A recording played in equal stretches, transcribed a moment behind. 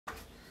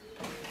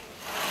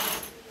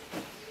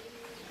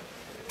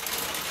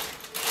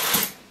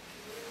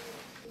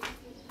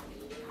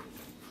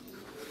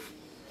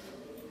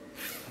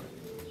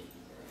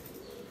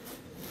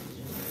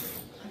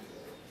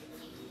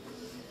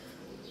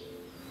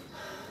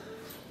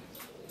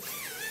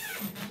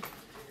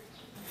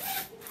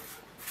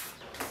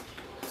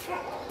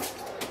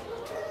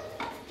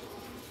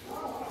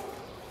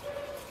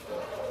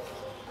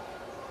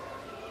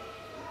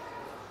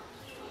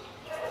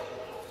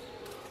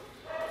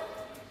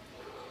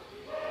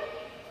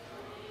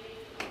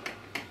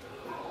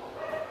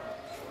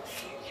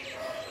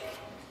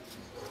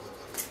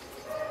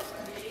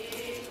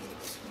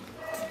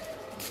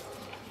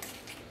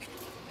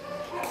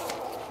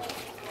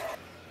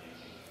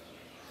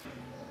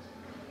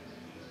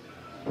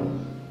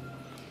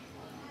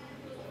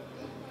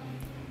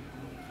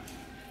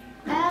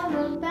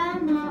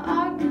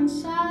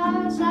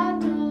size. I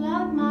do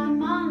love my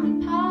mom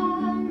and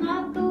pop,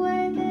 not the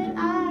way that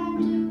I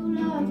do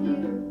love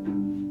you.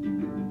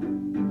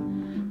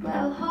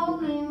 Well,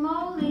 holy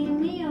moly,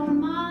 me oh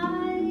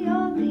my,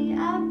 you're the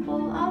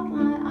apple of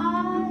my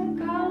eye.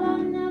 Girl, I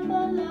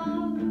never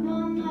loved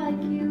one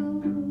like you.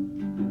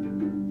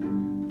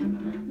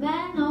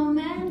 Man, oh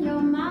man,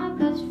 you're my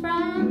best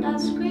friend. I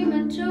scream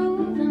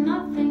into the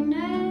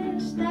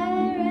nothingness.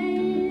 There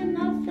ain't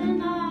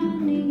nothing I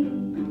need.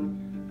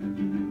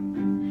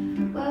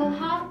 Well,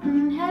 hot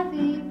and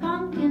heavy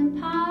pumpkin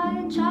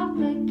pie,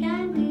 chocolate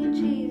candy,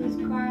 Jesus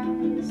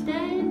Christ.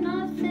 Ain't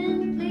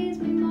nothing please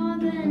me more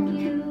than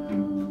you.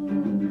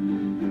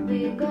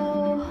 We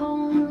go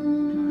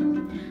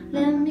home,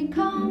 let me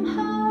come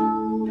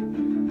home.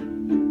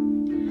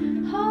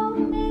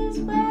 Home is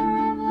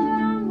wherever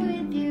I'm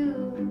with you.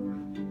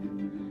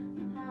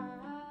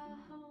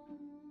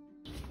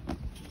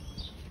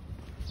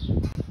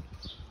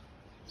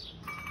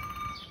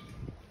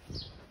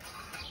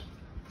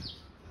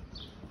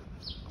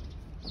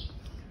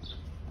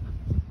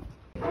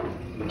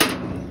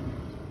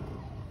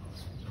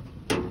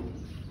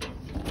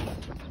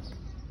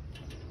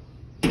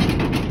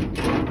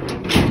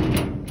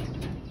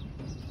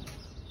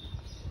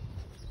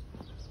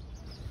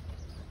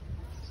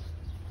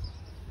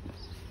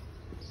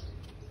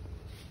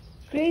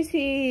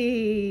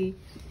 Crazy!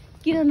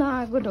 Kina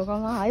na ako do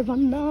kama ay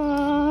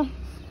banda.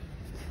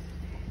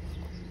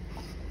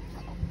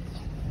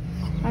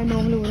 I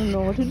normally wouldn't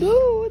know what to do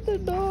with the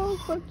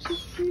dog, but she's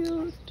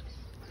cute.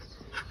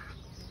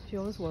 She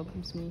always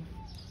welcomes me,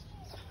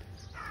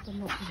 but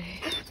not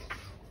today.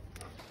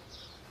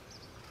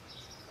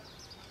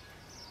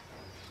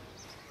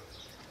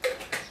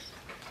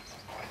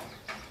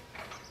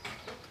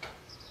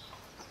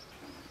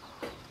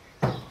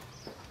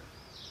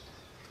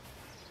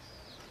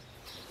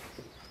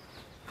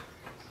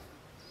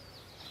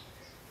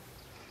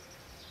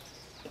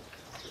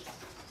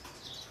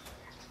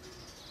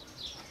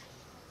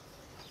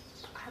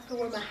 I have to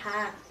wear my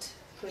hat,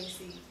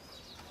 Gracie.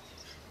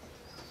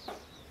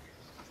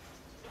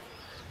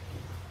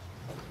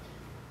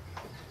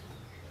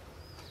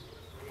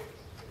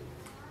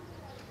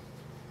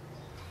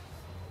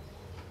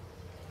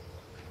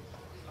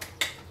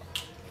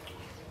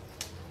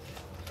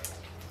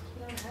 I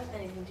don't have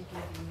anything to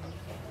give you.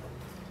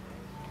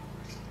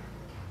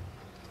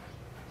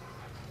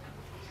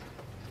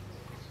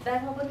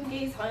 That open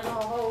case, I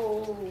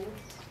know.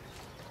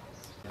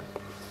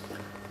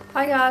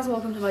 Hi guys,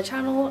 welcome to my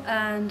channel,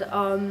 and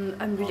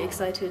I'm really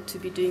excited to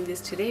be doing this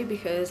today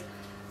because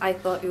I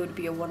thought it would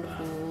be a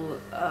wonderful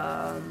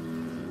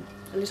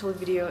little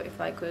video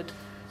if I could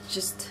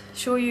just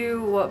show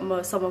you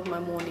what some of my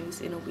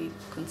mornings in a week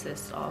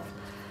consist of.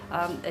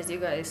 As you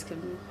guys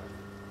can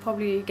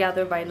probably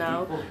gather by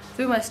now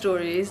through my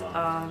stories,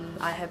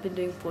 I have been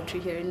doing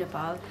pottery here in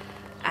Nepal,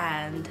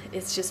 and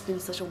it's just been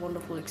such a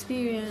wonderful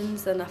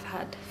experience, and I've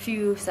had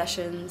few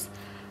sessions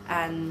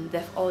and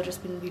they've all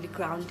just been really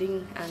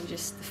grounding, and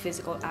just the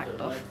physical act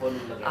of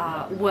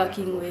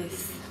working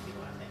with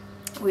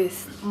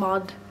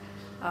mud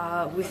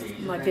with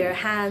my bare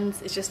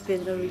hands. It's just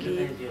been a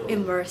really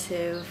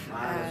immersive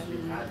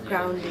and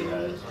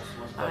grounding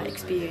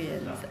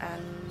experience,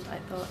 and I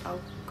thought I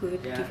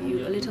could give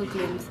you a little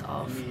glimpse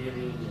of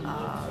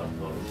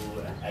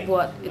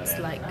what it's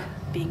like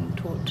being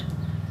taught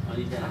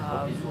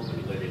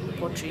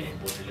pottery.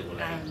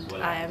 And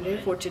I am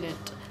very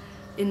fortunate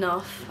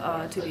enough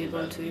to be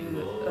able to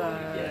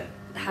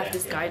have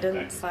this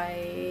guidance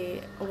by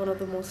one of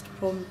the most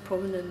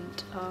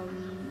prominent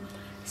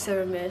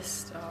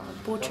ceramists,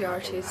 pottery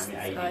artists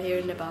here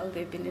in Nepal.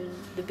 They've been in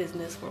the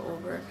business for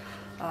over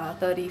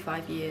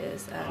 35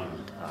 years,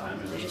 and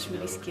they're just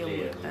really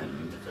skilled,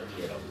 and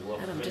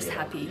I'm just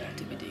happy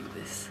to be doing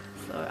this.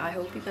 So I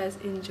hope you guys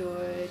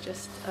enjoy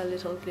just a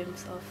little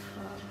glimpse of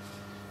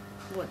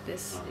what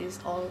this is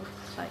all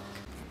like.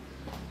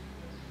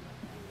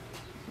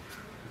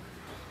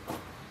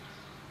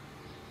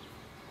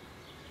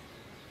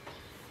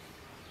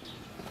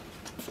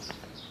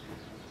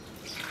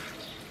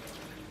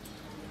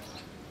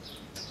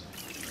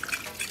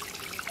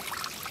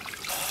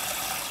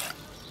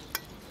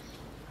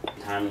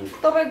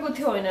 तपाईको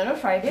थियो हैन र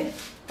Friday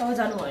तपाईं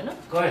जानु भएन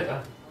गए त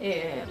ए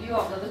यो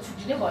हप्ता त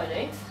छुट्टी नै भएन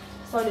है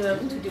शनिबार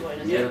पनि छुट्टी भएन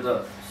मेरो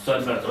त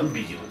शनिबार झन्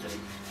बिजी हुन्छ नि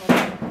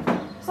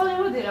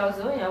शनिबार धेरै आउँछ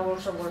हो यहाँ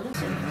वर्कसप गर्न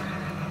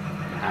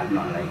हात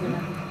नलाइकन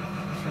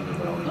सबै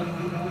गराउँदा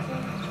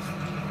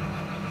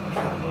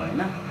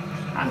हैन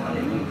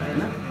हातले नि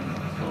हुँदैन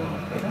हो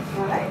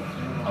मलाई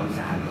अब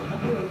हात हो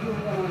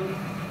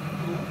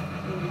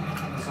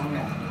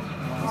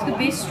यसको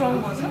बेस स्ट्रङ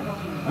हुन्छ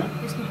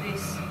यसको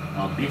बेस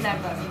बेस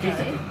के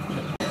छ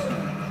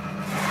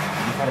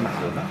बिचार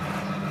माथि हो त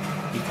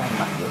बिचार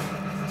माथि हो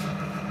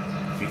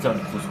बिचार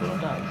पुस गरौँ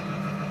त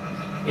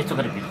यस्तो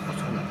गरेर भित्र पुस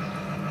गर्नु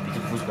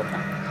भित्र पुस गर्दा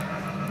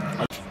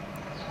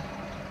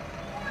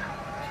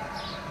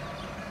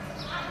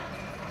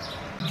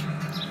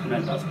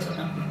उनीहरू टच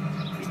गरेर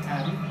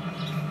बिस्तारै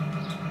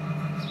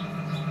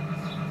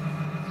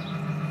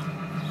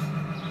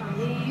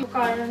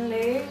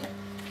कारणले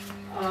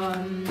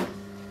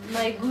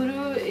my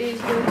guru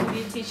is going to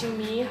be teaching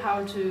me how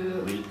to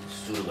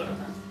सुरु गर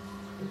न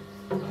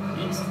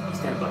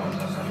स्टार्ट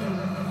गराउनुपर्छ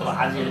अब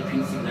आज यसले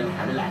फिनिसिङ गर्ने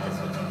ह्यान्डल आएको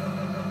छ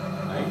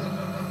है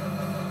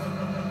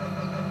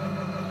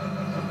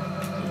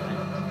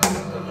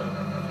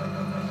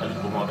अलिक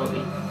घुमाउटो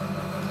है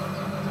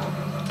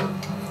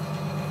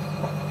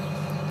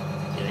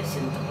यसलाई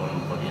सेन्टर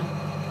बनाउनु पर्यो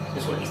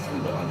त्यसको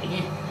स्ट्यान्ड गराउने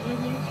कि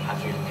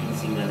आफूले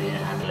फिनिसिङ गर्ने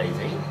ह्यान्डललाई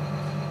चाहिँ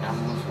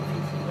राम्रोसँग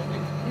फिनिसिङ गर्ने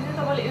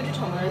तपाईँले एउटै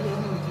ठाउँमा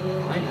ल्याउनुहुन्छ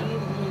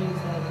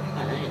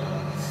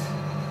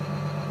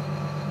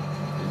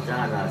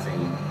जहाँ जहाँ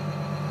चाहिँ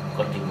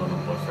कटिङ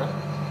गर्नुपर्छ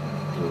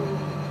त्यो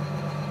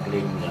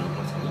प्लेन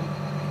गर्नुपर्छ नि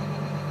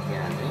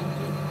त्यहाँ चाहिँ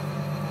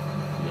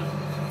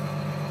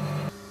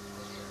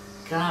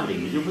कहाँबाट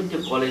हिजो पनि त्यो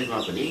कलेजमा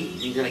पनि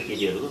दुईजना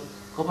केटीहरूको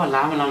कपाल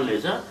लामो लामो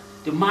रहेछ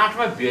त्यो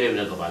माटोमा बेऱ्यो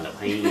भने कपाललाई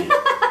फाइ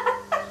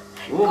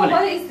हो भने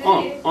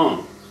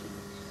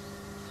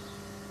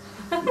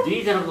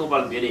दुईजनाको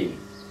कपाल बेरे नि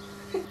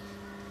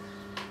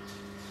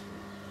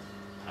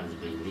आज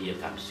बहिनीले यो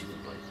काम सिक्नु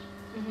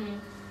पर्यो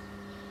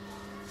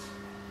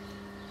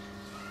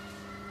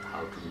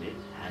how to make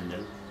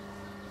handle,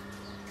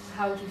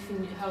 how to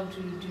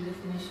do the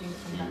finishing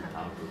from and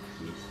how to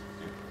finish.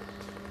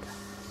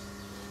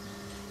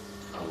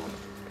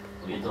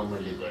 अब यो त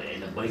मैले गरेँ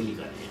होइन बहिनी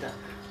गरेँ होइन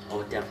अब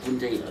त्यहाँ कुन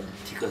चाहिँ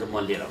ठिक छ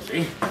म लिएर आउँछु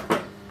है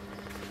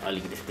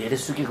अलिकति धेरै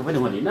सुकेको पनि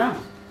हुँदैन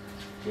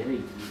धेरै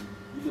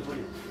ढिलो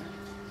पनि हुँदैन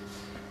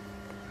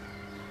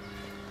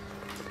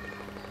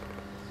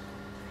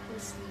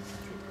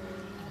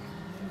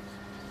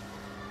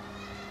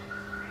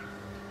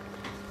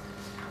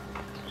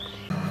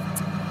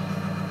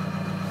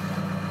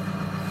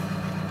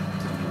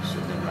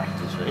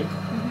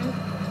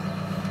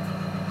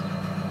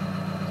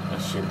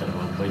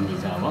सेन्टरमा बहिनी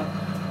चाहिँ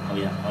अब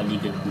यहाँ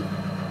अलिकति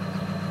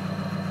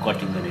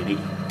कटिङ गरेर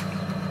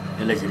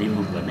यसलाई चाहिँ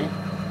रिमुभ गर्ने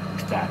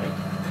स्टार है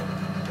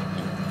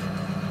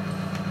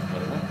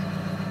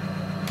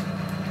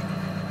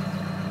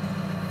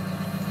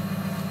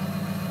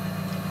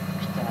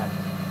स्टार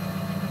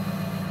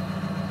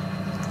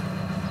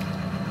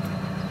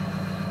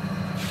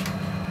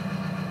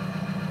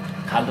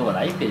खाल्टो होला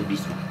है फेरि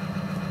बिचमा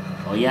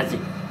हो यहाँ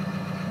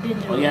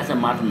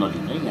चाहिँ माटो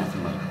नलिनु है यहाँ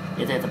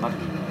चाहिँ यता यता माटो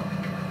लिनु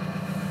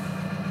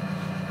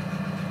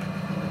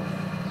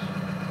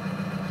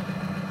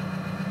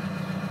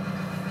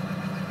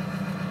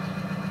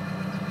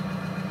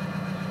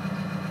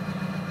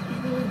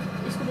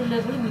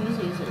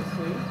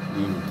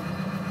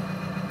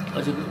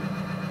अझै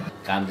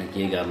काम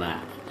चाहिँ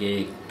के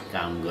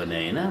काम गर्ने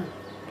होइन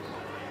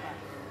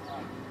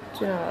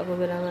चुनावको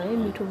बेलामा है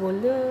मिठो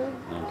बोल्यो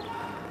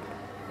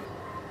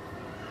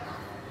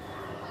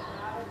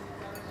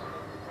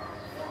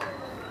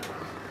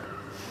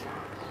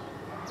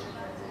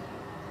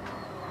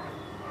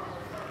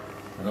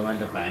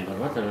रमाइलो भयङ्कर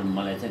भयो तर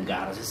मलाई चाहिँ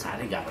गाह्रो चाहिँ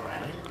साह्रै गाह्रो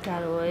भयो है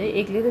गाह्रो भयो है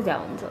एक्लै त जा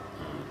हुन्छ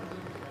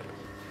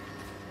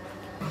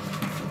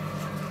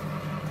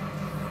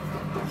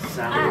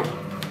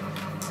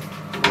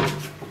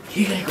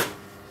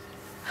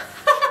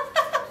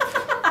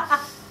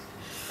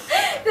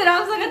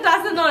राम्रोसँग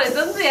टाँसो नरहेछ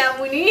नि त यहाँ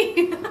मुनि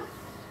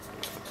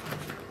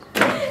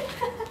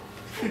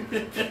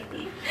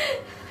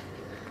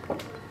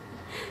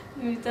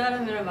बिचरा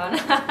मेरो भाना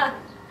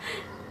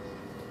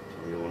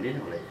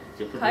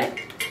खै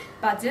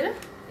भाँचेर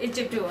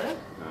एकचोटि हो र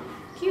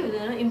के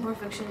हुँदैन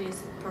इम्पर्फेक्सन इज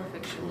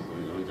पर्फेक्सन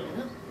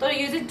तर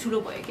यो चाहिँ ठुलो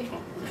भयो कि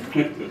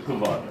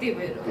त्यही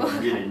भएर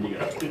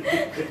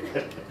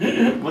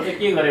म त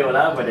के गरेँ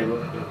होला भनेको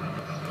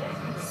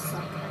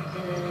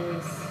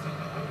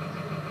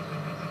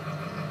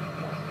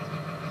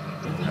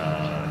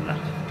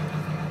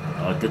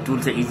त्यो टुल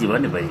चाहिँ इजी भयो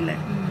नि बहिनीलाई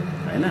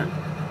होइन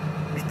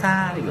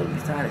बिस्तारै गर्नु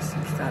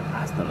बिस्तारै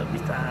फास्ट नल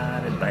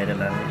बिस्तारै बाहिर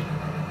लाने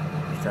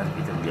बिस्तारै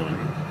भित्र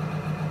ल्याउने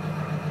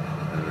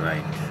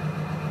राइट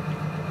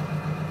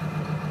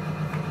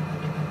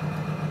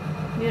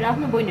मेरो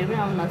आफ्नो बहिनीहरू पनि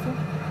आउनु लाग्छ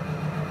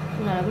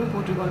उनीहरूलाई पनि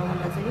पोटी गर्नु मन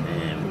लाग्छ कि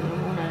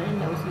उनीहरूले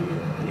ल्याउँछ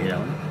लिएर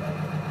आउनु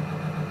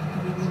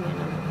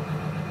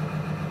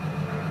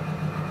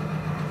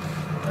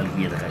अलिक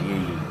यता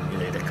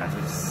यता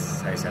काट्छ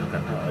साइड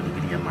काट्नु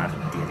अलिकति यहाँ माटो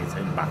धेरै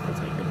छ बाक्लो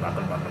छ एकदम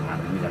बाक्लो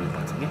माटो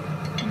निकाल्नुपर्छ कि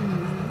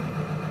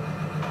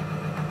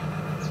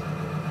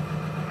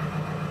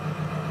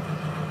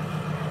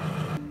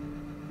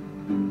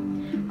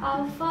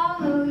I'll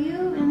follow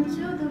you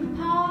into the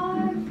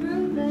park,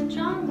 through the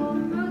jungle,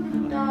 through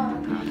the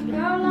dark.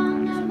 Girl,